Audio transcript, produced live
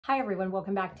Hi everyone,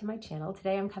 welcome back to my channel.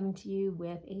 Today I'm coming to you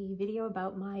with a video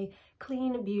about my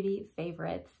clean beauty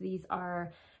favorites. These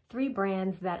are 3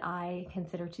 brands that I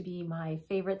consider to be my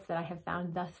favorites that I have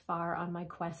found thus far on my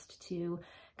quest to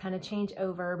kind of change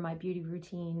over my beauty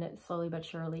routine slowly but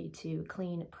surely to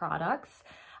clean products.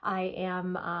 I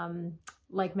am,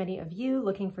 like many of you,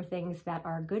 looking for things that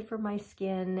are good for my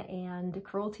skin and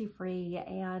cruelty-free,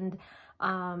 and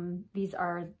these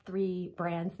are 3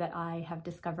 brands that I have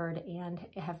discovered and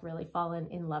have really fallen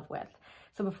in love with.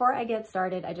 So before I get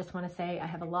started, I just want to say I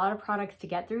have a lot of products to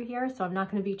get through here, so I'm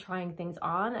not going to be trying things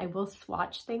on. I will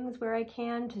swatch things where I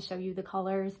can to show you the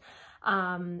colors,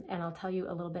 and I'll tell you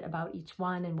a little bit about each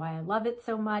one and why I love it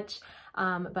so much.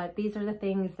 But these are the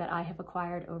things that I have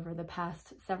acquired over the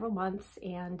past several months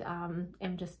and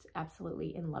am just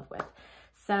absolutely in love with.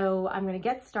 So I'm going to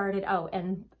get started. Oh,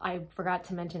 and I forgot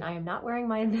to mention I am not wearing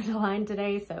my Invisalign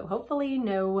today, so hopefully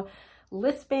no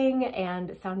lisping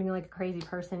and sounding like a crazy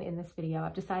person in this video.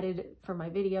 I've decided for my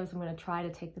videos I'm going to try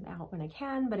to take them out when I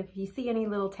can, but if you see any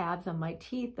little tabs on my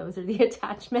teeth, those are the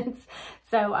attachments.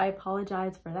 So I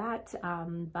apologize for that.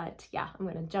 But yeah, I'm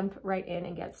going to jump right in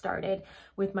and get started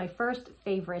with my first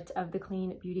favorite of the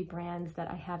clean beauty brands that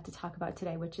I have to talk about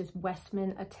today, which is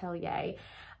Westman Atelier.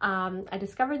 I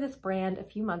discovered this brand a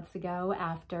few months ago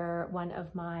after one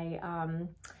of my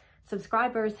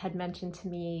subscribers had mentioned to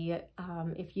me,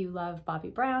 if you love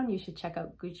Bobbi Brown, you should check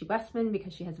out Gucci Westman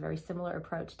because she has a very similar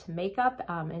approach to makeup,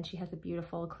 and she has a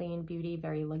beautiful, clean beauty,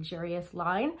 very luxurious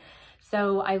line.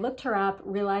 So I looked her up,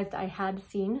 realized I had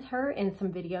seen her in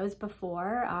some videos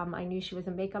before. I knew she was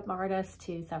a makeup artist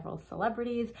to several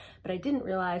celebrities, but I didn't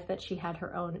realize that she had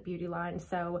her own beauty line.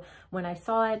 So when I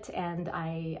saw it and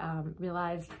I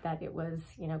realized that it was,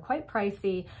 quite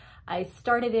pricey, I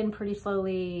started in pretty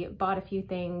slowly, bought a few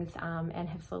things, and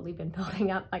have slowly been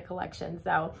building up my collection.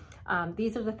 So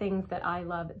these are the things that I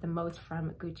love the most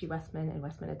from Gucci Westman and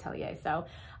Westman Atelier. So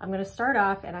I'm going to start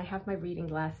off, and I have my reading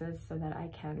glasses so that I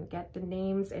can get the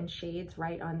names and shades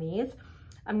right on these.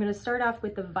 I'm going to start off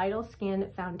with the Vital Skin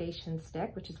Foundation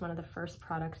Stick, which is one of the first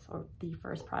products, or the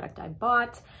first product I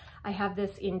bought. I have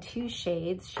this in 2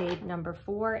 shades, shade number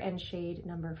 4 and shade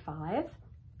number 5.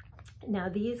 Now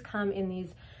these come in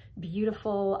these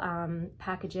beautiful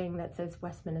packaging that says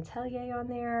Westman Atelier on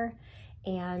there,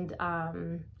 and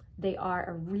they are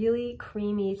a really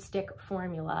creamy stick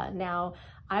formula. Now,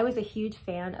 I was a huge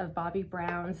fan of Bobbi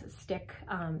Brown's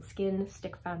skin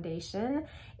stick foundation,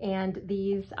 and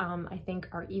these I think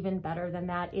are even better than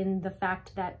that in the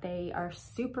fact that they are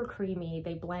super creamy.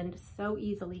 They blend so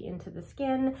easily into the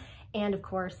skin, and of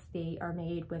course they are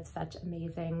made with such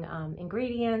amazing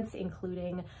ingredients,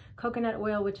 including coconut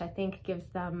oil, which I think gives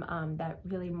them that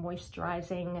really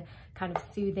moisturizing, kind of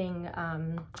soothing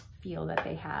feel that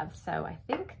they have. So I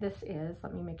think this is,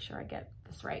 let me make sure I get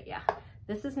this right. Yeah,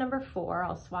 this is number 4.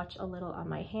 I'll swatch a little on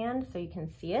my hand so you can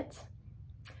see it.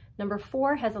 Number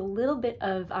 4 has a little bit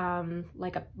of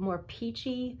like a more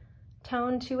peachy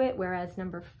tone to it, whereas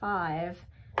number 5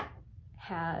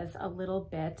 has a little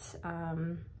bit,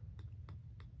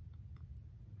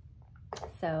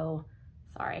 so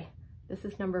sorry, this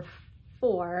is number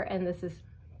 4 and this is,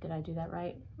 did I do that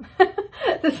right?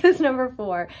 This is number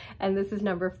 4 and this is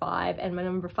number 5, and my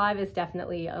number 5 is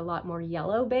definitely a lot more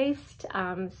yellow based.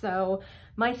 So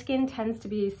my skin tends to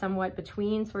be somewhat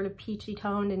between sort of peachy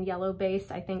toned and yellow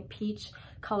based. I think peach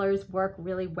colors work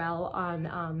really well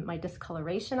on my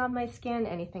discoloration on my skin,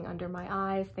 anything under my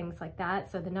eyes, things like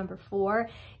that. So the number 4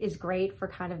 is great for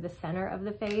kind of the center of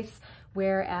the face,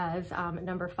 whereas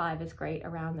number 5 is great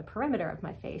around the perimeter of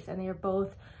my face, and they are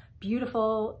both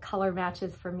beautiful color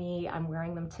matches for me. I'm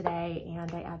wearing them today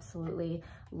and I absolutely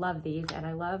love these, and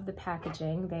I love the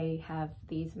packaging. They have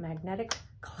these magnetic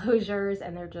closures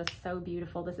and they're just so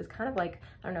beautiful. This is kind of like,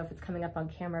 I don't know if it's coming up on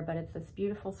camera, but it's this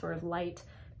beautiful sort of light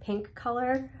pink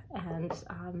color, and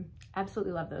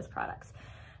absolutely love those products.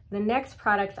 The next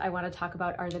products I want to talk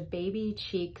about are the Baby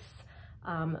Cheeks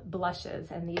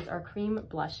blushes, and these are cream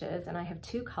blushes, and I have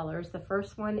 2 colors. The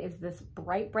first one is this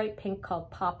bright pink called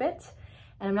Poppet,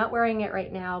 and I'm not wearing it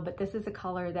right now, but this is a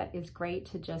color that is great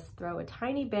to just throw a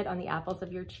tiny bit on the apples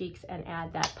of your cheeks and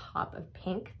add that pop of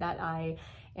pink that I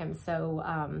am so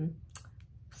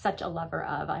such a lover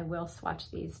of. I will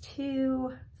swatch these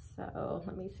too. So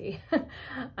let me see.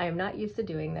 I am not used to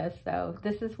doing this. So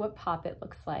this is what Poppet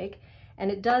looks like. And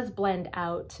it does blend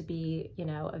out to be,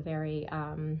 a very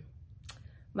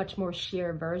much more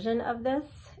sheer version of this.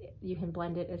 You can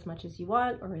blend it as much as you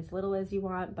want or as little as you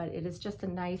want, but it is just a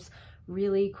nice,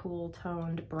 really cool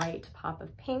toned, bright pop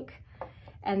of pink.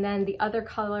 And then the other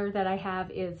color that I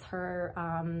have is her,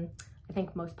 I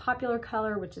think most popular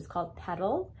color, which is called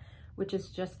Petal, which is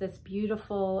just this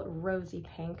beautiful rosy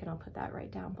pink, and I'll put that right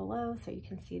down below so you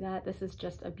can see that. This is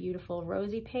just a beautiful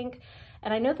rosy pink,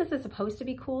 and I know this is supposed to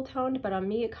be cool toned, but on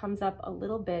me it comes up a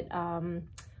little bit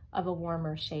of a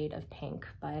warmer shade of pink,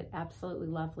 but absolutely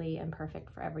lovely and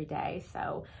perfect for every day.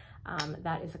 So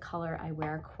that is a color I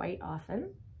wear quite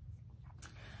often.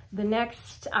 The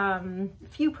next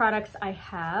few products I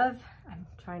have, I'm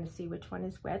trying to see which one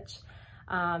is which.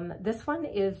 This one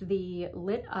is the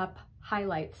Lit Up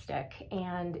Highlight Stick,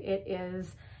 and it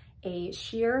is a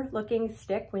sheer looking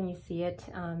stick when you see it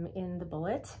in the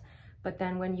bullet, but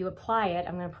then when you apply it,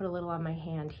 I'm going to put a little on my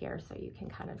hand here so you can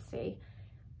kind of see.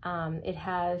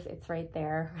 It's right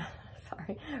there,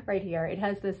 sorry, right here. It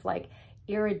has this like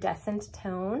iridescent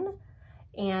tone,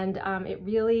 and it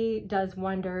really does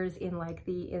wonders in like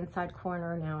the inside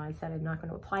corner. Now I said I'm not going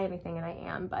to apply anything, and I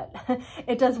am, but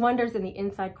it does wonders in the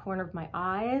inside corner of my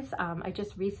eyes. I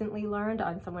just recently learned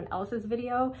on someone else's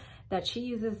video that she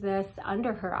uses this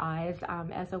under her eyes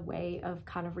as a way of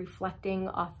kind of reflecting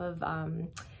off of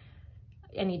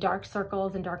any dark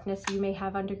circles and darkness you may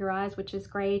have under your eyes, which is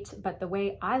great. But the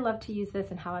way I love to use this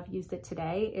and how I've used it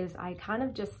today is I kind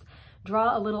of just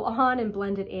draw a little on and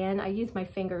blend it in. I use my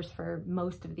fingers for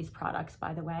most of these products,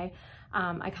 by the way.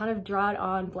 I kind of draw it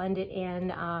on, blend it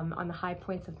in on the high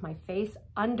points of my face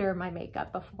under my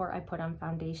makeup before I put on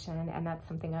foundation. And that's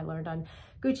something I learned on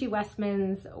Gucci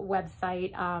Westman's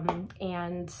website.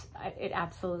 And it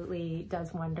absolutely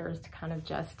does wonders to kind of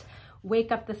just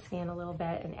wake up the skin a little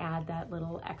bit and add that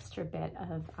little extra bit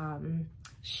of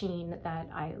sheen that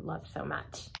I love so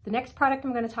much. The next product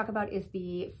I'm going to talk about is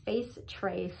the Face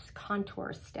Trace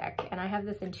Contour Stick, and I have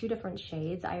this in two different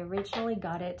shades. I originally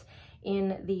got it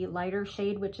in the lighter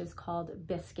shade, which is called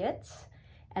Biscuit,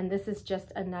 and this is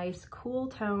just a nice cool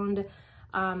toned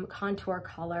contour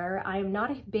color. I am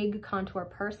not a big contour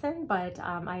person, but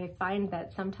I find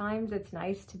that sometimes it's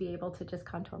nice to be able to just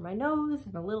contour my nose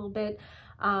and a little bit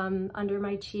under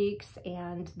my cheeks,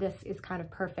 and this is kind of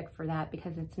perfect for that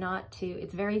because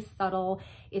it's very subtle,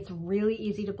 it's really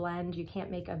easy to blend, you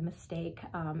can't make a mistake,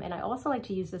 and I also like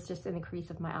to use this just in the crease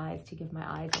of my eyes to give my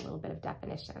eyes a little bit of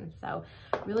definition. So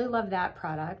really love that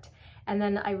product. And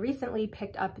then I recently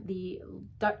picked up the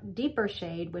deeper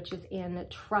shade, which is in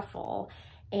Truffle.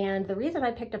 And the reason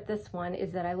I picked up this one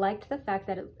is that I liked the fact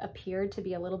that it appeared to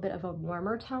be a little bit of a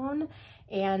warmer tone.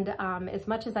 And as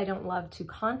much as I don't love to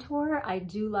contour, I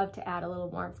do love to add a little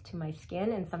warmth to my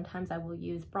skin. And sometimes I will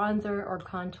use bronzer or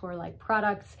contour-like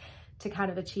products to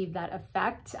kind of achieve that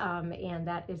effect. And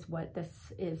that is what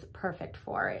this is perfect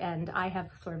for. And I have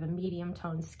sort of a medium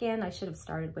toned skin. I should have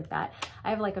started with that. I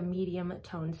have like a medium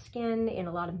toned skin. In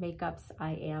a lot of makeups,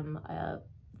 I am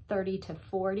 30 to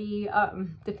 40,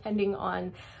 depending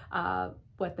on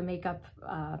what the makeup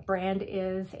brand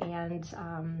is. And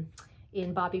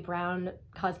in Bobbi Brown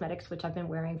Cosmetics, which I've been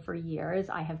wearing for years,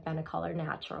 I have been a color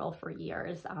natural for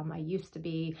years. I used to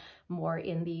be more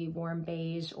in the warm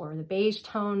beige or the beige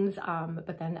tones,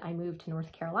 but then I moved to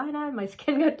North Carolina and my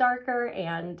skin got darker,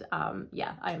 and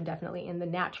yeah, I am definitely in the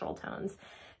natural tones.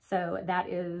 So that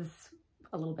is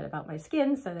a little bit about my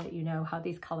skin so that you know how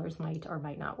these colors might or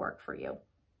might not work for you.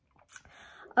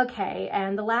 Okay,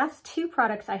 and the last two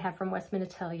products I have from Westman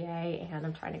Atelier, and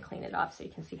I'm trying to clean it off so you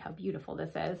can see how beautiful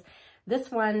this is.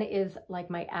 This one is like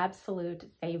my absolute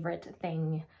favorite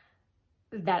thing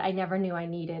that I never knew I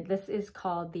needed. This is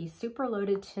called the Super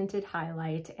Loaded Tinted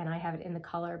Highlight, and I have it in the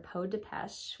color Peau de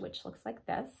Peche, which looks like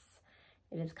this.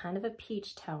 It is kind of a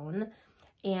peach tone,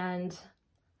 and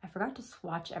I forgot to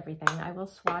swatch everything. I will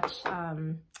swatch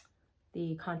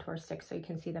the contour sticks so you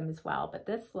can see them as well. But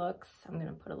this looks, I'm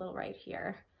gonna put a little right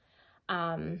here.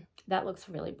 That looks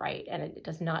really bright, and it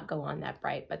does not go on that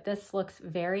bright, but this looks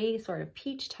very sort of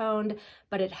peach toned,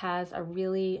 but it has a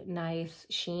really nice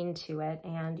sheen to it,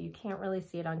 and you can't really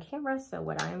see it on camera. So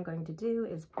what I am going to do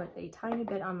is put a tiny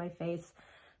bit on my face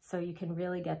so you can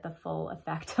really get the full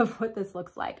effect of what this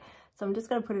looks like. So I'm just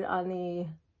gonna put it on the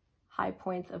high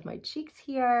points of my cheeks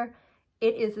here.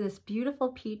 It is this beautiful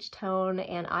peach tone,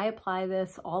 and I apply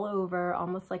this all over,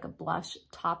 almost like a blush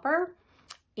topper,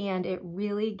 and it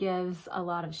really gives a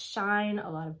lot of shine,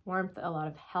 a lot of warmth, a lot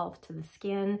of health to the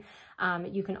skin.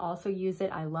 You can also use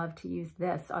it, I love to use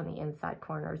this on the inside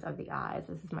corners of the eyes.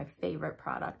 This is my favorite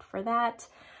product for that.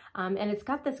 And it's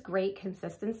got this great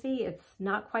consistency. It's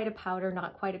not quite a powder,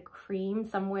 not quite a cream,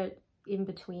 somewhat in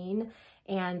between.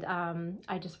 And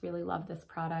I just really love this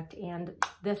product. And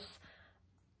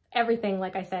everything,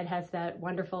 like I said, has that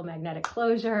wonderful magnetic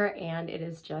closure, and it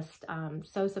is just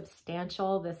so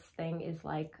substantial. This thing is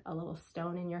like a little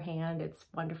stone in your hand. It's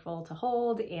wonderful to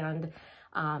hold, and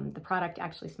The product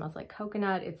actually smells like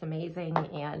coconut. It's amazing.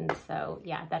 And so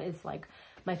yeah, that is like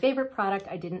my favorite product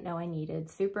I didn't know I needed.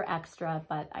 Super extra,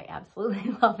 but I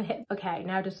absolutely love it. Okay,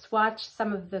 now to swatch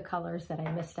some of the colors that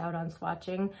I missed out on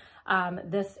swatching.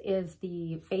 This is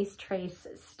the Face Trace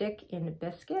Stick in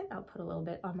Biscuit. I'll put a little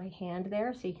bit on my hand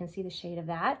there so you can see the shade of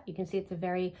that. You can see it's a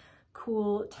very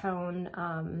cool tone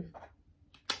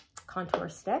contour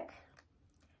stick.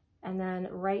 And then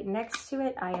right next to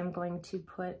it, I am going to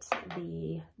put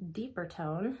the deeper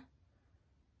tone.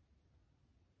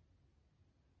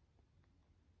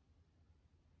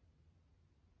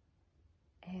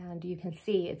 And you can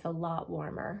see it's a lot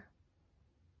warmer.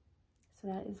 So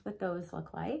that is what those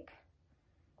look like.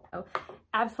 Oh,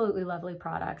 absolutely lovely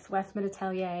products. Westman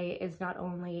Atelier is not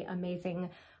only amazing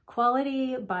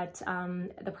quality, but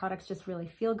the products just really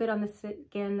feel good on the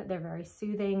skin. They're very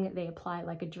soothing. They apply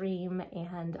like a dream,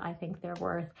 and I think they're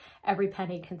worth every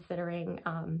penny considering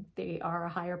they are a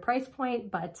higher price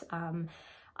point, but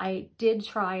I did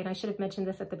try, and I should have mentioned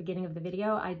this at the beginning of the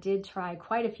video, I did try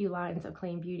quite a few lines of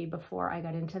clean beauty before I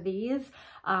got into these,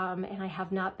 and I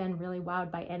have not been really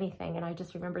wowed by anything. And I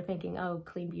just remember thinking, oh,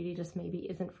 clean beauty just maybe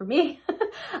isn't for me,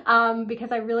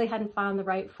 because I really hadn't found the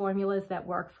right formulas that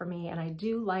work for me. And I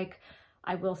do like,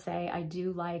 I will say, I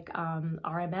do like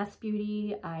RMS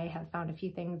Beauty. I have found a few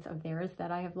things of theirs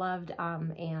that I have loved,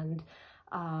 and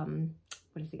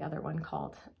what is the other one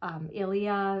called?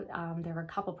 Ilia. There are a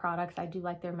couple products. I do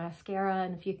like their mascara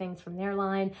and a few things from their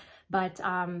line, but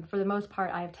for the most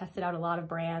part, I've tested out a lot of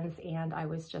brands and I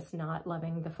was just not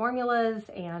loving the formulas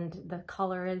and the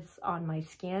colors on my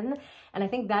skin. And I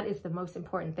think that is the most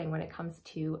important thing when it comes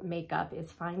to makeup,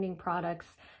 is finding products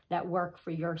that work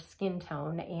for your skin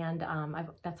tone. And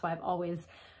that's why I've always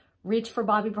reach for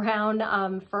Bobbi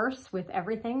Brown first with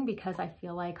everything, because I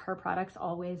feel like her products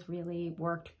always really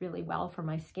worked really well for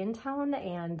my skin tone,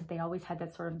 and they always had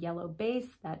that sort of yellow base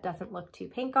that doesn't look too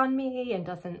pink on me and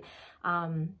doesn't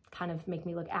kind of make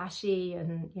me look ashy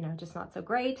and, you know, just not so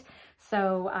great.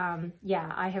 So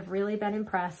yeah, I have really been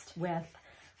impressed with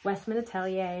Westman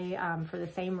Atelier for the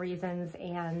same reasons,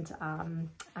 and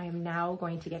I am now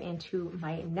going to get into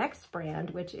my next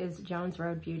brand, which is Jones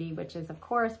Road Beauty, which is of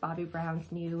course Bobbi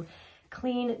Brown's new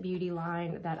clean beauty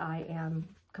line that I am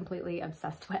completely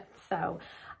obsessed with. So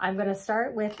I'm going to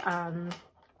start with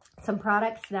some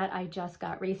products that I just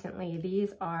got recently.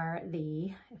 These are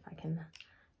the, if I can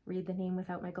read the name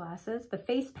without my glasses, the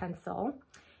Face Pencil.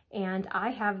 And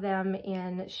I have them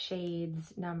in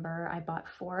shades number, I bought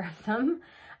 4 of them.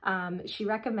 She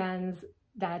recommends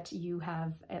that you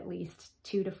have at least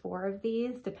 2 to 4 of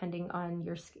these, depending on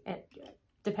your skin,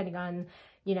 depending on,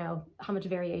 you know, how much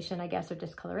variation, I guess, or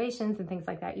discolorations and things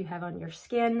like that you have on your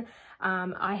skin.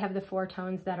 I have the 4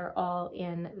 tones that are all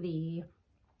in the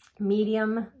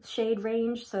medium shade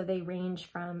range, so they range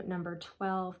from number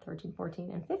 12, 13,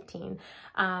 14, and 15.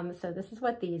 So this is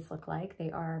what these look like. They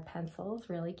are pencils,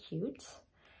 really cute,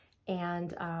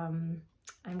 and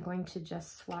I'm going to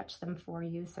just swatch them for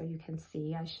you so you can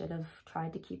see. I should have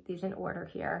tried to keep these in order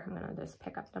here. I'm going to just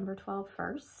pick up number 12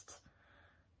 first.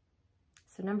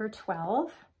 So number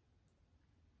 12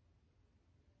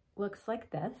 looks like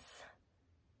this.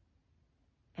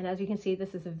 And as you can see,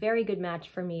 this is a very good match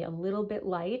for me, a little bit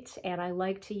light, and I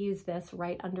like to use this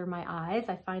right under my eyes.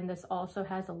 I find this also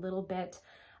has a little bit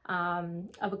of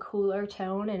a cooler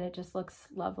tone, and it just looks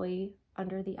lovely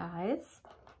under the eyes.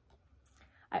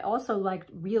 I also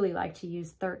really like to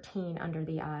use 13 under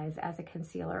the eyes as a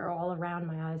concealer, or all around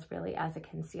my eyes really as a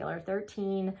concealer.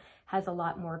 13 has a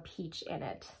lot more peach in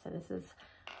it. So this is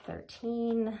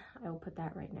 13. I will put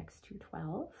that right next to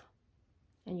 12.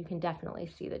 And you can definitely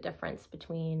see the difference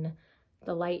between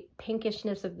the light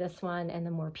pinkishness of this one and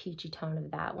the more peachy tone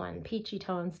of that one. Peachy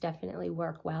tones definitely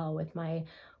work well with my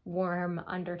warm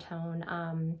undertone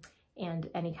and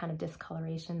any kind of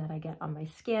discoloration that I get on my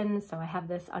skin. So I have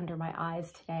this under my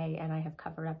eyes today, and I have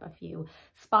covered up a few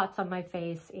spots on my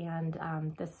face, and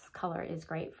this color is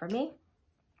great for me.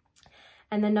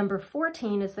 And then number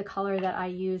 14 is the color that I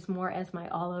use more as my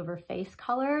all over face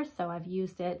color. So I've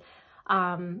used it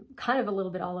kind of a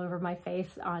little bit all over my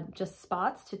face on just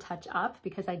spots to touch up,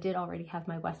 because I did already have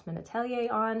my Westman Atelier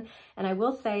on. And I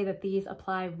will say that these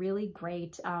apply really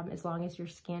great as long as your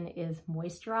skin is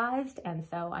moisturized. And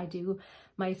so I do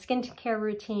my skincare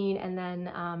routine, and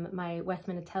then my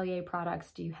Westman Atelier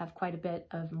products do have quite a bit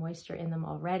of moisture in them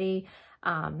already.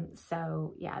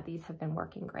 So yeah, these have been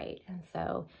working great. And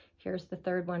so here's the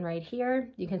third one right here.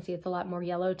 You can see it's a lot more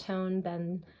yellow tone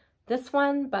than this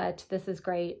one, but this is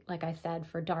great, like I said,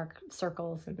 for dark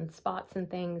circles and spots and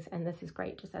things, and this is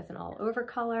great just as an all over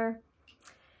color.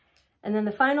 And then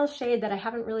the final shade that I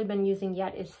haven't really been using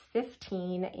yet is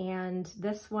 15, and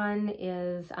this one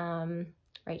is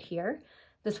right here.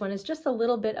 This one is just a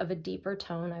little bit of a deeper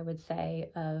tone, I would say,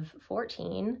 of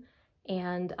 14,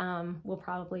 and will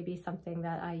probably be something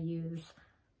that I use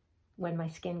when my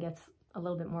skin gets a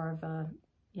little bit more of a,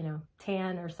 you know,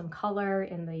 tan or some color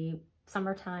in the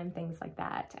summertime, things like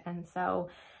that. And so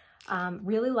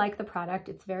really like the product.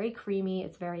 It's very creamy,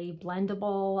 it's very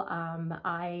blendable.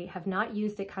 I have not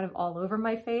used it kind of all over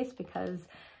my face because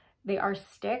they are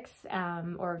sticks,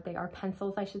 or they are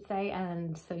pencils, I should say,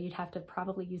 and so you'd have to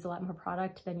probably use a lot more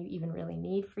product than you even really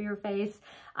need for your face.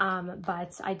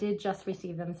 But I did just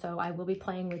receive them, so I will be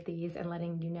playing with these and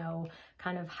letting you know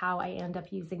kind of how I end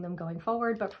up using them going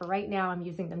forward. But for right now, I'm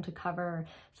using them to cover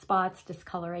spots,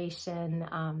 discoloration,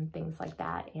 things like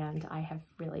that, and I have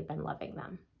really been loving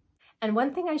them. And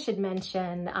one thing I should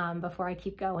mention before I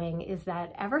keep going is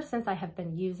that ever since I have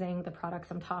been using the products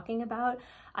I'm talking about,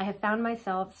 I have found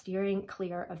myself steering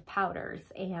clear of powders.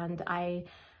 And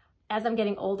as I'm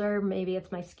getting older, maybe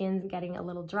it's my skin getting a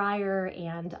little drier,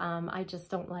 and I just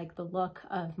don't like the look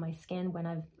of my skin when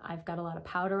I've got a lot of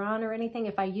powder on or anything.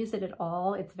 If I use it at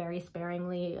all, it's very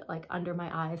sparingly, like under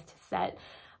my eyes to set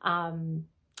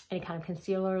any kind of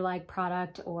concealer-like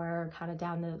product, or kind of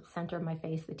down the center of my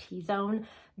face, the T-zone.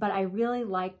 But I really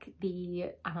like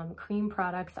the cream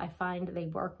products. I find they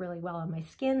work really well on my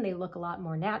skin. They look a lot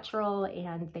more natural,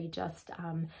 and they just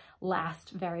last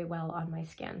very well on my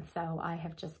skin. So I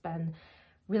have just been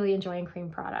really enjoying cream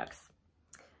products.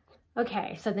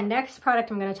 Okay, so the next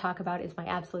product I'm going to talk about is my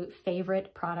absolute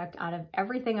favorite product out of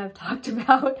everything I've talked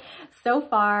about so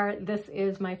far. This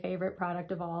is my favorite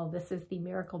product of all. This is the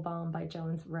Miracle Balm by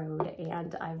Jones Road,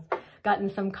 and I've gotten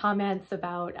some comments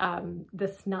about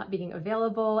this not being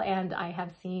available, and I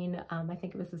have seen, I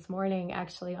think it was this morning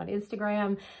actually on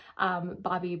Instagram,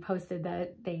 Bobby posted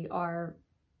that they are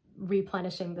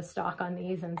replenishing the stock on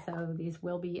these, and so these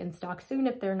will be in stock soon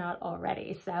if they're not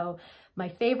already. So my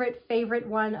favorite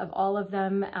one of all of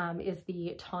them is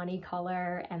the Tawny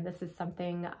color, and this is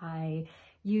something I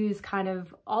use kind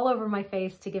of all over my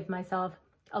face to give myself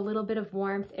a little bit of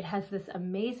warmth. It has this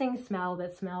amazing smell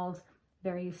that smells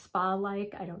very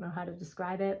spa-like. I don't know how to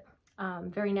describe it.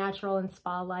 Very natural and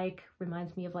spa-like,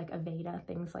 reminds me of like Aveda,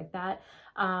 things like that.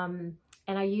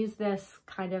 And I use this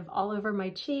kind of all over my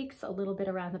cheeks, a little bit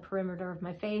around the perimeter of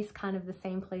my face, kind of the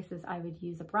same places I would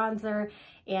use a bronzer.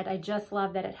 And I just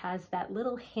love that it has that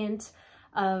little hint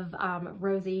of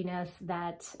rosiness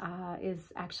that is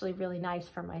actually really nice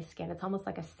for my skin. It's almost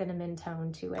like a cinnamon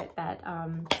tone to it that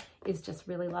is just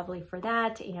really lovely for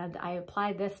that. And I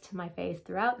apply this to my face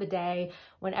throughout the day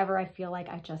whenever I feel like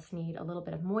I just need a little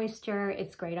bit of moisture.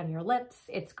 It's great on your lips.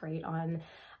 It's great on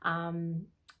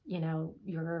you know,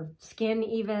 your skin,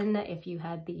 even if you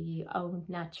had the Au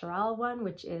Naturel one,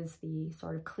 which is the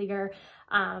sort of clear.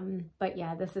 But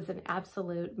yeah, this is an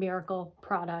absolute miracle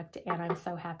product, and I'm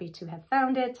so happy to have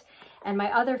found it. And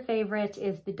my other favorite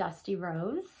is the Dusty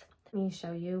Rose. Let me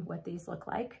show you what these look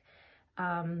like.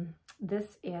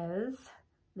 This is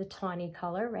the Tawny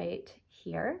color right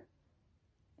here.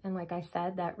 And like I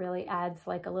said, that really adds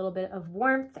like a little bit of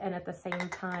warmth and at the same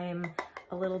time,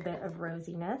 a little bit of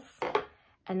rosiness.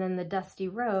 And then the Dusty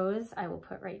Rose, I will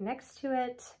put right next to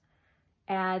it,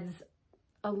 adds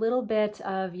a little bit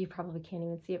of, you probably can't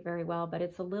even see it very well, but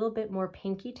it's a little bit more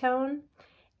pinky tone.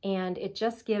 And it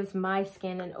just gives my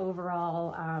skin an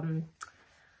overall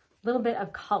little bit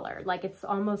of color. Like it's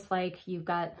almost like you've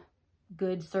got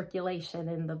good circulation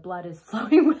and the blood is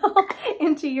flowing well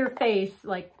into your face,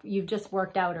 like you've just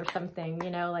worked out or something, you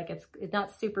know, like it's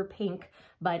not super pink,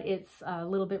 but it's a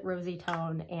little bit rosy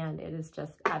tone, and it is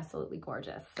just absolutely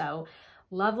gorgeous. So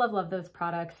love, love, love those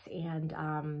products, and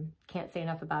can't say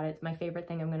enough about it. It's my favorite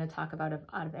thing I'm going to talk about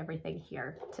out of everything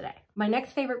here today. My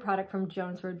next favorite product from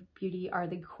Jones Road Beauty are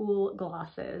the Cool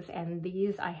Glosses, and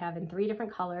these I have in 3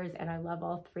 different colors, and I love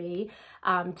all 3.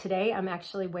 Today I'm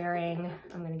actually wearing,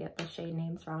 I'm going to get the shade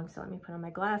names wrong, so let me put on my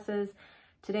glasses.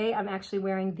 Today I'm actually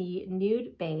wearing the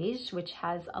Nude Beige, which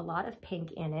has a lot of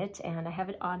pink in it, and I have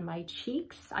it on my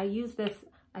cheeks. I use this,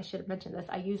 I should have mentioned this,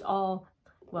 I use all,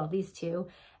 well, these 2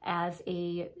 as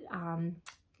a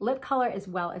lip color as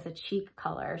well as a cheek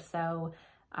color. So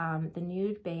the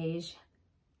Nude Beige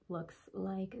looks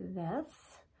like this,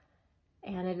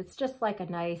 and it's just like a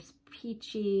nice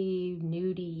peachy,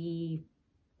 nudie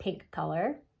pink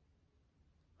color,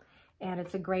 and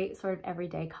it's a great sort of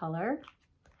everyday color.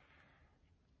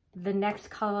 The next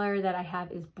color that I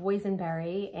have is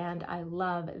Boysenberry, and I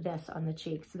love this on the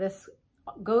cheeks. This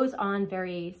goes on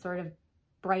very sort of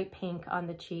bright pink on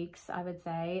the cheeks, I would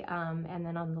say, and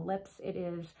then on the lips it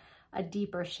is a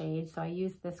deeper shade. So I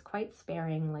use this quite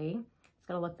sparingly. It's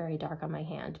gonna look very dark on my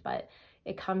hand, but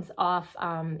it comes off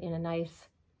in a nice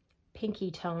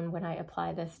pinky tone when I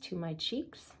apply this to my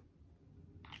cheeks.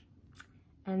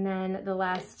 And then the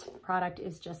last product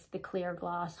is just the clear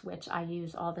gloss, which I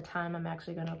use all the time. I'm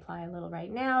actually going to apply a little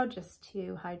right now just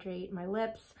to hydrate my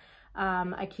lips.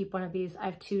 I keep one of these. I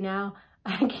have two now.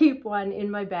 I keep one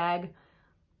in my bag,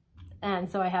 and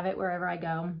so I have it wherever I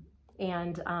go.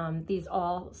 And these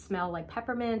all smell like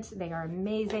peppermint. They are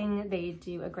amazing. They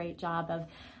do a great job of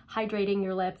hydrating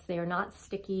your lips. They are not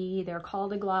sticky. They're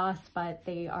called a gloss, but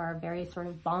they are very sort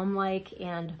of balm-like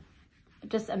and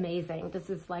just amazing. This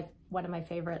is like one of my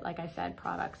favorite, like I said,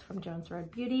 products from Jones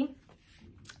Road Beauty.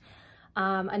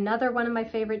 Another one of my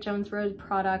favorite Jones Road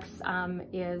products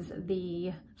is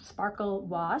the Sparkle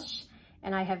Wash.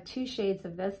 And I have two shades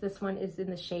of this. This one is in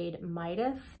the shade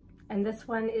Midas, and this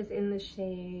one is in the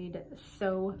shade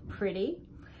So Pretty.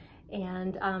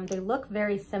 And they look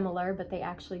very similar, but they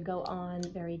actually go on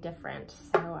very different.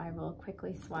 So I will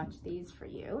quickly swatch these for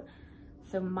you.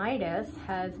 So Midas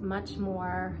has much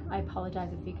more, I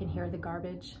apologize if you can hear the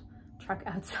garbage truck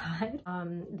outside.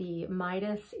 The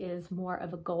Midas is more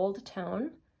of a gold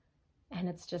tone, and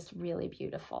it's just really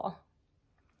beautiful.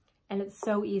 And it's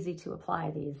so easy to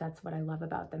apply these. That's what I love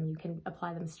about them. You can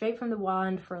apply them straight from the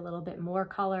wand for a little bit more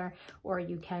color, or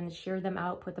you can shear them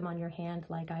out, put them on your hand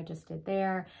like I just did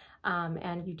there.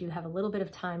 And you do have a little bit of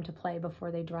time to play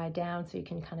before they dry down, so you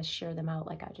can kind of shear them out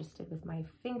like I just did with my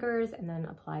fingers and then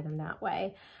apply them that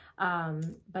way.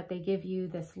 But they give you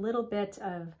this little bit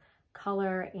of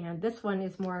color, and this one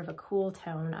is more of a cool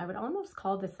tone. I would almost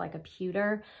call this like a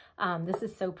pewter. This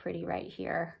is So Pretty right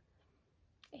here.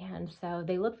 And so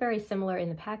they look very similar in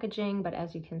the packaging, but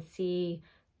as you can see,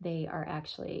 they are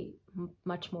actually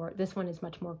much more, this one is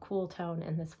much more cool tone,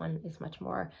 and this one is much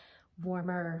more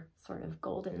warmer, sort of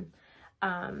golden.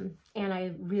 And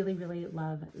I really, really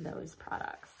love those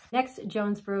products. Next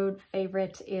Jones Road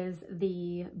favorite is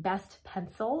the Best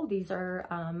Pencil. These are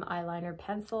eyeliner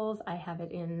pencils. I have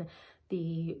it in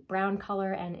the brown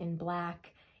color and in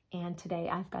black. And today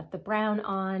I've got the brown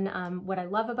on. What I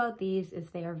love about these is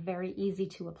they are very easy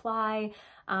to apply.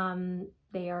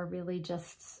 They are really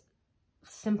just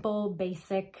simple,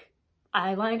 basic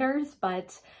eyeliners,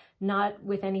 but not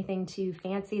with anything too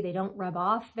fancy. They don't rub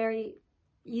off very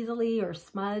easily or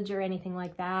smudge or anything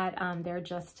like that. They're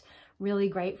just really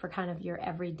great for kind of your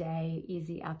everyday,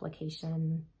 easy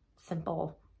application,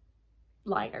 simple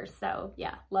liners. So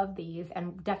yeah, love these,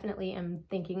 and definitely am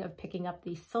thinking of picking up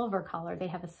the silver color. They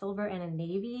have a silver and a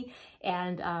navy,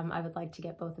 and I would like to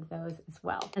get both of those as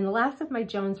well. And the last of my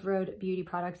Jones Road Beauty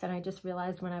products, and I just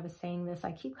realized when I was saying this,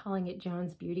 I keep calling it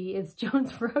Jones Beauty, is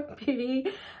Jones Road Beauty.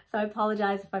 So I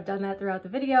apologize if I've done that throughout the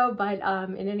video, but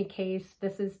in any case,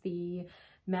 this is the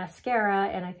mascara,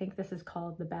 and I think this is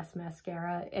called the Best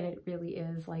Mascara, and it really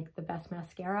is like the best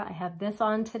mascara. I have this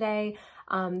on today.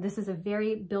 This is a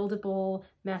very buildable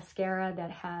mascara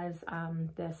that has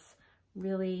this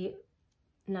really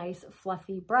nice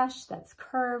fluffy brush that's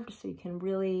curved, so you can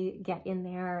really get in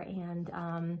there. And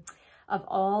of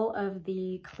all of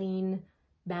the clean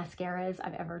mascaras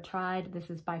I've ever tried,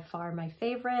 this is by far my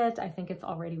favorite. I think it's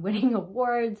already winning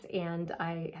awards, and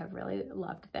I have really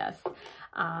loved this.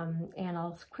 And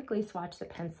I'll quickly swatch the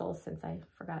pencils since I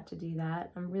forgot to do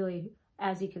that. I'm really,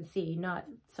 as you can see, not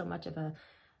so much of a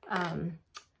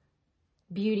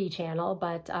beauty channel,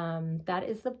 but that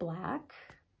is the black.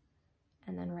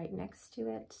 And then right next to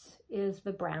it is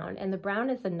the brown. And the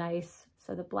brown is a nice,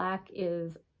 so the black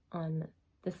is on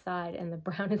this side and the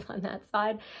brown is on that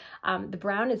side. The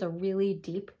brown is a really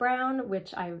deep brown,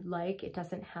 which I like. It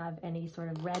doesn't have any sort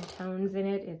of red tones in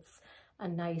it. It's a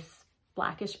nice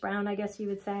blackish brown, I guess you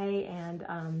would say.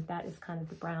 And that is kind of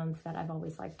the browns that I've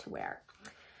always liked to wear.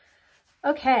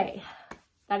 Okay,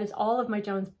 that is all of my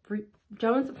Jones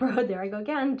Road, there I go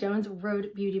again, Jones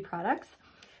Road Beauty products.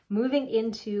 Moving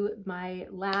into my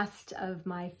last of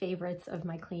my favorites of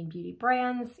my clean beauty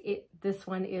brands, this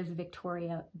one is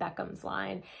Victoria Beckham's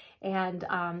line. And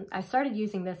I started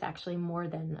using this actually more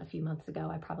than a few months ago.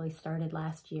 I probably started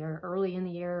last year, early in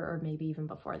the year, or maybe even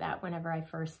before that, whenever I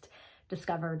first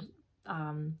discovered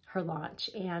her launch.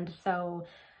 And so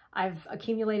I've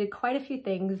accumulated quite a few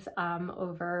things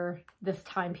over this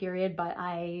time period, but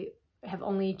I have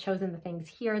only chosen the things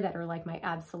here that are like my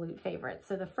absolute favorites.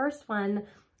 So the first one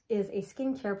is a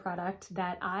skincare product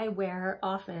that I wear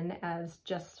often as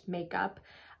just makeup.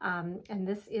 And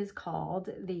this is called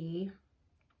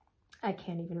I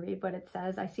can't even read what it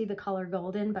says. I see the color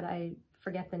golden, but I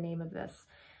forget the name of this.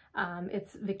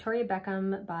 It's Victoria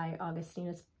Beckham by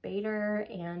Augustinus Bader,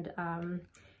 and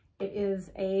it is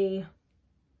a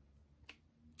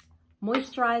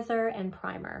moisturizer and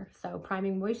primer. So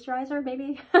priming moisturizer,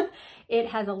 maybe. It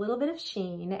has a little bit of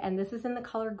sheen, and this is in the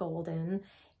color Golden.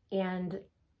 And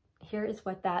here is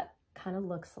what that kind of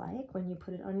looks like when you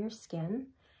put it on your skin.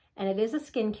 And it is a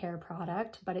skincare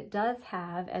product, but it does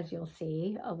have, as you'll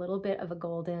see, a little bit of a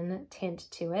golden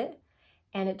tint to it.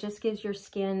 And it just gives your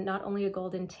skin not only a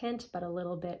golden tint, but a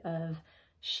little bit of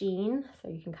sheen. So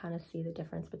you can kind of see the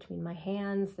difference between my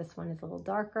hands. This one is a little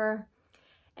darker.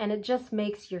 And it just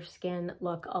makes your skin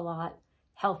look a lot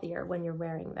healthier when you're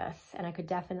wearing this. And I could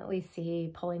definitely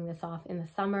see pulling this off in the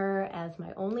summer as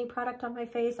my only product on my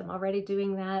face. I'm already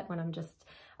doing that when I'm just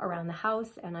around the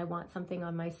house and I want something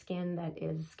on my skin that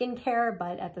is skincare,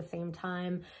 but at the same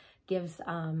time gives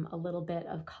a little bit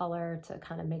of color to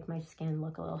kind of make my skin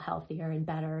look a little healthier and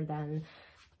better than,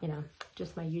 you know,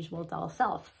 just my usual dull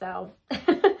self. So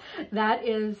that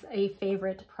is a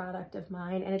favorite product of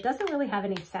mine, and it doesn't really have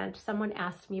any scent. Someone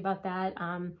asked me about that.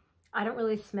 I don't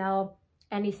really smell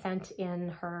any scent in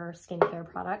her skincare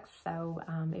products. So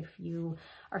if you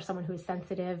are someone who is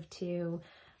sensitive to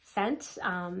scent,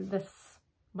 this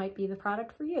might be the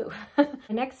product for you.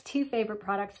 The next two favorite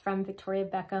products from Victoria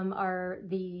Beckham are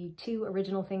the two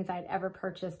original things I'd ever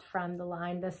purchased from the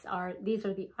line. These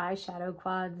are the eyeshadow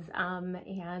quads,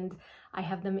 and I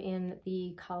have them in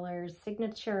the colors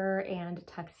Signature and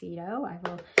Tuxedo. I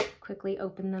will quickly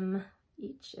open them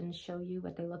each and show you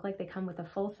what they look like. They come with a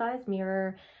full-size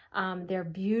mirror. They're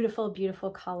beautiful,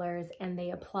 beautiful colors, and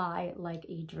they apply like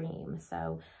a dream.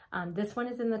 So this one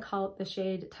is in the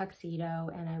shade Tuxedo,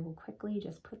 and I will quickly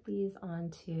just put these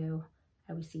onto,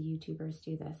 I always see YouTubers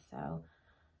do this. So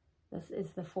this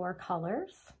is the 4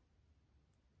 colors,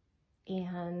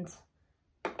 and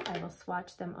I will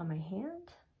swatch them on my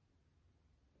hand.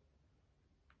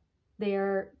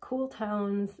 They're cool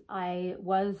tones. I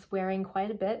was wearing quite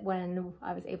a bit when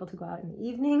I was able to go out in the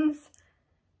evenings.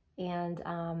 And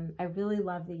I really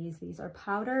love these. These are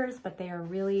powders, but they are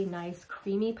really nice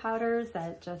creamy powders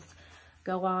that just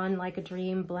go on like a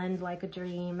dream, blend like a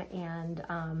dream. And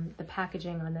the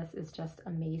packaging on this is just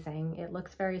amazing. It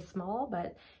looks very small,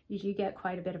 but you do get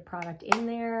quite a bit of product in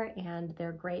there, and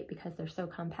they're great because they're so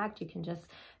compact. You can just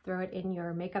throw it in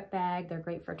your makeup bag. They're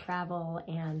great for travel,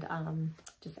 and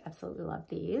just absolutely love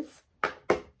these.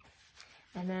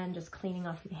 And then just cleaning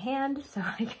off my hand so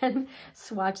I can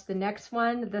swatch the next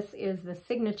one. This is the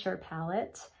Signature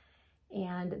palette.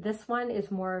 And this one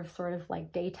is more of sort of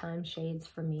like daytime shades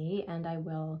for me. And I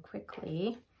will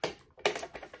quickly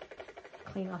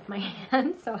clean off my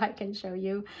hand so I can show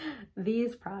you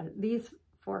these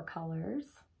 4 colors.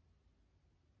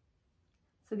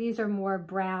 So these are more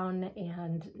brown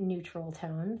and neutral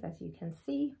tones, as you can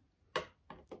see.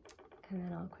 And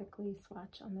then I'll quickly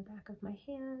swatch on the back of my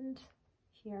hand.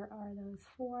 Here are those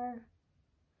 4.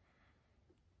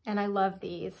 And I love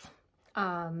these.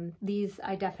 These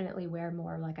I definitely wear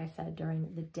more, like I said,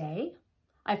 during the day.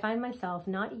 I find myself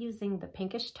not using the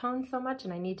pinkish tone so much,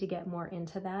 and I need to get more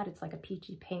into that. It's like a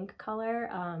peachy pink color,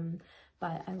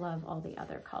 but I love all the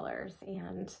other colors,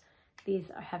 and these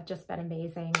have just been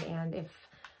amazing. And if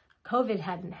COVID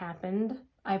hadn't happened,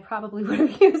 I probably would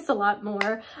have used a lot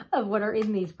more of what are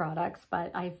in these products, but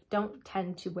I don't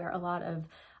tend to wear a lot of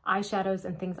eyeshadows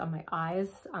and things on my eyes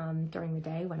during the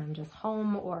day when I'm just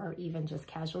home, or even just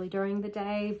casually during the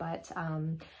day. But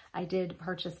I did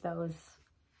purchase those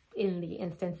in the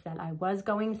instance that I was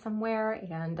going somewhere,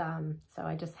 and so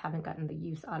I just haven't gotten the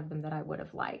use out of them that I would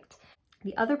have liked.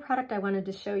 The other product I wanted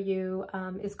to show you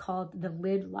is called the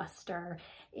Lid Luster,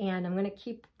 and I'm going to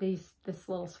keep this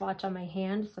little swatch on my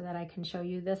hand so that I can show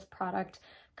you. This product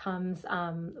comes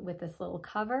with this little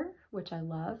cover, which I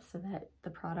love, so that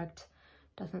the product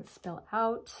doesn't spill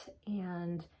out.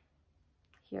 And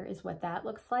here is what that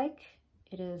looks like.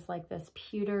 It is like this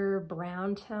pewter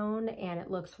brown tone, and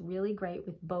it looks really great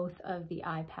with both of the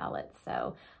eye palettes.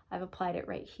 So I've applied it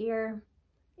right here,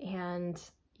 and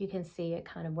you can see it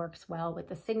kind of works well with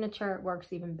the Signature. It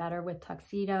works even better with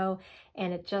Tuxedo,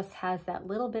 and it just has that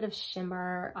little bit of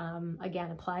shimmer. Again,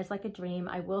 applies like a dream.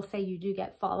 I will say you do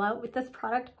get fallout with this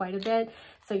product quite a bit,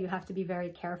 so you have to be very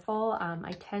careful.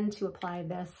 I tend to apply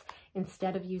this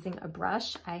instead of using a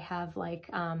brush. I have like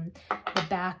the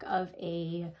back of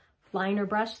a liner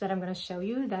brush that I'm going to show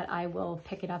you that I will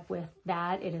pick it up with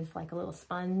that. It is like a little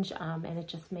sponge, and it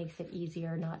just makes it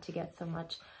easier not to get so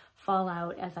much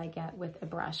fallout as I get with a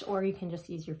brush, or you can just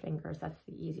use your fingers. That's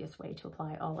the easiest way to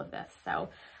apply all of this. So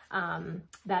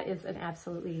that is an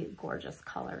absolutely gorgeous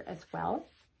color as well.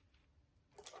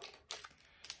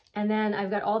 And then I've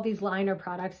got all these liner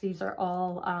products. These are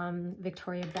all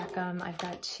Victoria Beckham. I've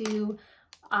got 2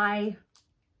 eye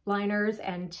liners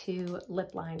and 2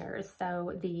 lip liners.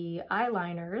 So the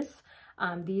eyeliners,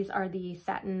 these are the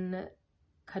Satin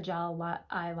Kajal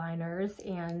eyeliners,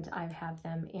 and I have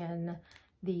them in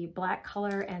the black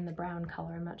color and the brown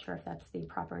color. I'm not sure if that's the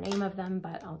proper name of them,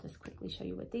 but I'll just quickly show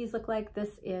you what these look like.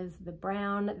 This is the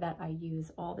brown that I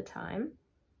use all the time.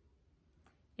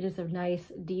 It is a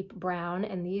nice deep brown,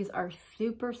 and these are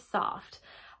super soft.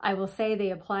 I will say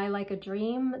they apply like a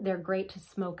dream. They're great to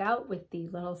smoke out with the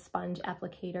little sponge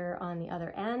applicator on the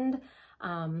other end.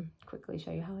 Quickly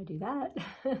show you how I do that.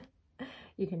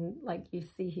 You can, like you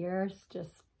see here, it's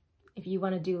just, if you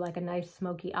want to do like a nice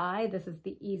smoky eye, this is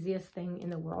the easiest thing in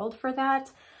the world for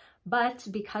that. But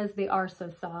because they are so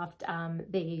soft,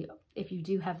 if you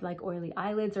do have like oily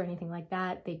eyelids or anything like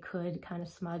that, they could kind of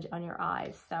smudge on your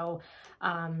eyes. So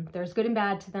there's good and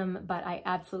bad to them, but I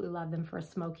absolutely love them for a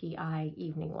smoky eye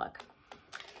evening look.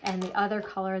 And the other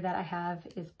color that I have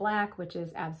is black, which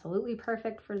is absolutely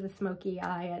perfect for the smoky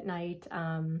eye at night.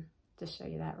 Just show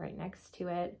you that right next to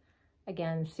it.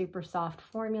 Again, super soft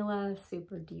formula,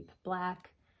 super deep black.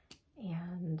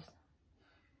 And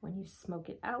when you smoke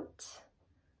it out,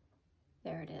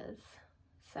 there it is.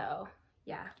 So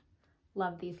yeah,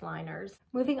 love these liners.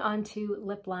 Moving on to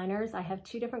lip liners, I have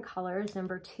 2 different colors,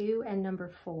 number 2 and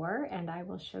number 4, and I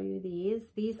will show you these.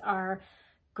 These are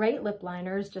great lip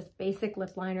liners, just basic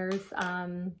lip liners,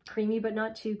 creamy but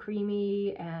not too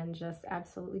creamy, and just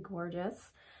absolutely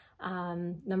gorgeous.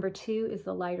 Number 2 is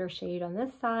the lighter shade on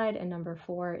this side, and number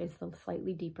 4 is the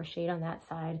slightly deeper shade on that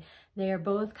side. They are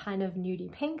both kind of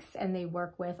nudie pinks, and they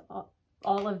work with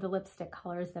all of the lipstick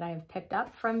colors that I have picked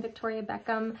up from Victoria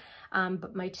Beckham.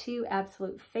 But my 2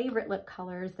 absolute favorite lip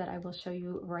colors that I will show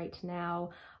you right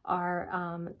now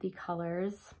are the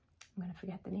colors, I'm gonna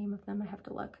forget the name of them, I have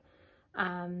to look.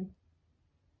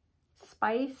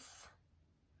 Spice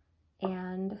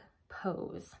and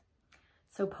Pose.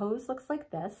 So Pose looks like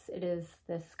this. It is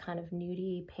this kind of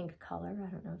nudie pink color.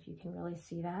 I don't know if you can really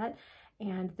see that.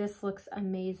 And this looks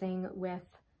amazing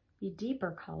with the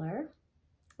deeper color.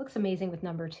 Looks amazing with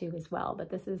number 2 as well, but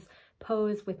this is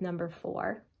Pose with number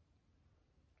 4.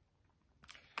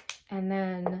 And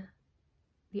then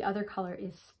the other color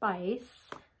is Spice,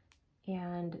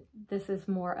 and this is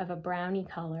more of a brownie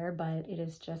color, but it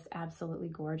is just absolutely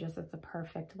gorgeous. It's a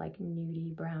perfect like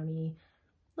nudie brownie,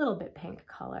 little bit pink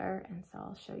color. And so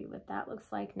I'll show you what that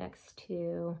looks like next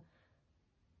to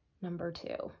number 2.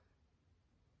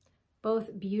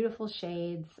 Both beautiful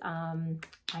shades.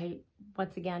 I,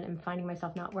 once again, am finding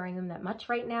myself not wearing them that much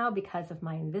right now because of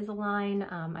my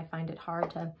Invisalign. I find it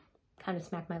hard to kind of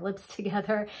smack my lips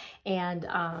together, and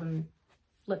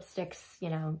lipsticks, you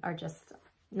know, are just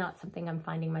not something I'm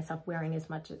finding myself wearing as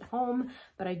much at home,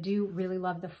 but I do really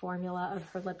love the formula of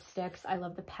her lipsticks. I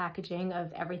love the packaging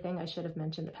of everything. I should have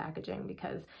mentioned the packaging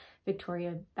because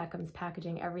Victoria Beckham's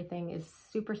packaging, everything is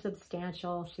super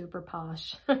substantial, super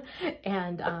posh,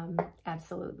 and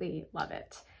absolutely love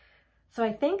it. So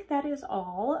I think that is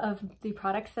all of the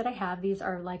products that I have. These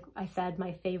are, like I said,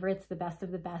 my favorites, the best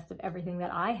of everything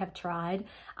that I have tried.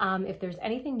 If there's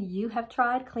anything you have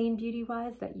tried clean beauty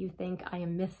wise that you think I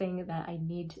am missing, that I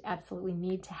absolutely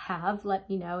need to have, let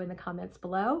me know in the comments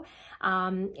below.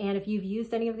 And if you've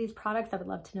used any of these products, I would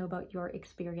love to know about your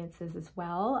experiences as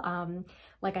well.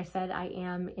 Like I said, I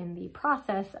am in the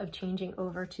process of changing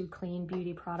over to clean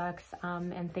beauty products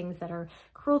and things that are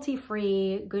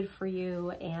cruelty-free, good for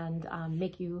you, and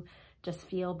make you just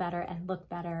feel better and look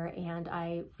better. And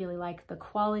I really like the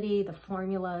quality, the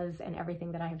formulas, and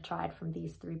everything that I have tried from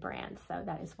these 3 brands. So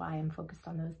that is why I'm focused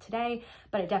on those today.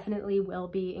 But I definitely will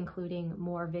be including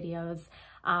more videos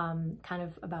kind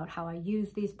of about how I use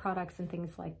these products and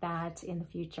things like that in the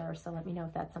future. So let me know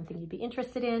if that's something you'd be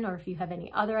interested in, or if you have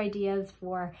any other ideas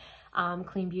for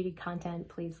clean beauty content,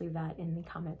 please leave that in the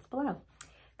comments below.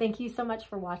 Thank you so much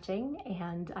for watching,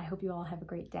 and I hope you all have a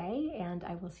great day, and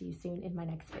I will see you soon in my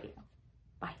next video.